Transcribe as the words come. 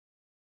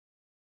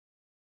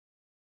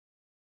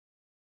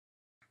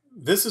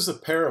This is a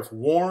pair of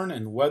worn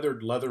and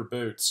weathered leather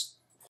boots.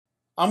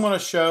 I'm going to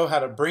show how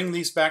to bring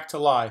these back to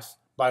life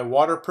by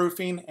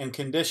waterproofing and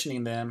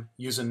conditioning them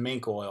using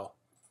mink oil.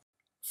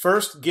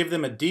 First, give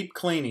them a deep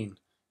cleaning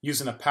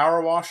using a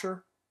power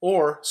washer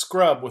or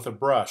scrub with a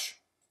brush.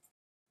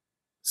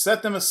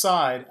 Set them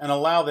aside and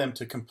allow them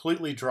to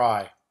completely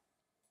dry.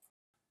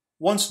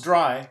 Once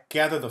dry,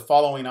 gather the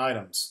following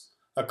items: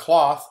 a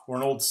cloth or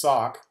an old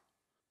sock,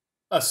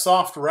 a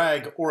soft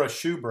rag or a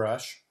shoe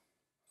brush,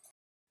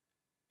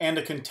 and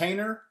a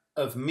container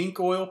of mink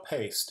oil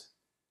paste.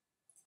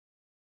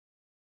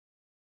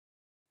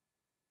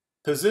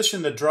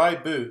 Position the dry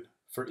boot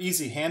for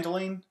easy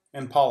handling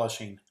and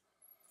polishing.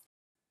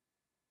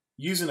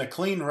 Using a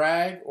clean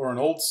rag or an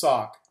old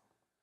sock,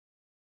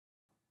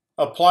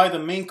 apply the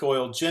mink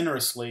oil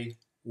generously,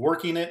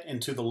 working it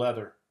into the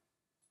leather.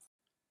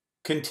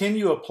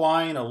 Continue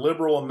applying a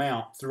liberal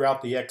amount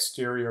throughout the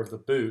exterior of the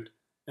boot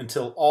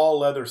until all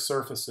leather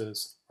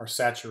surfaces are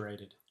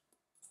saturated.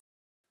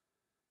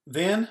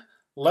 Then,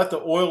 let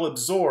the oil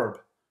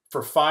absorb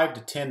for 5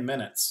 to 10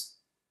 minutes.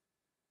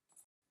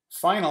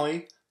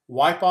 Finally,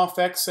 wipe off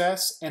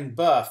excess and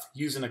buff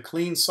using a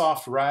clean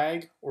soft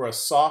rag or a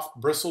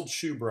soft bristled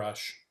shoe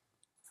brush.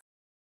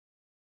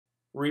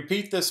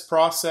 Repeat this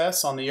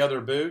process on the other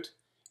boot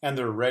and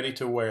they're ready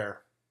to wear.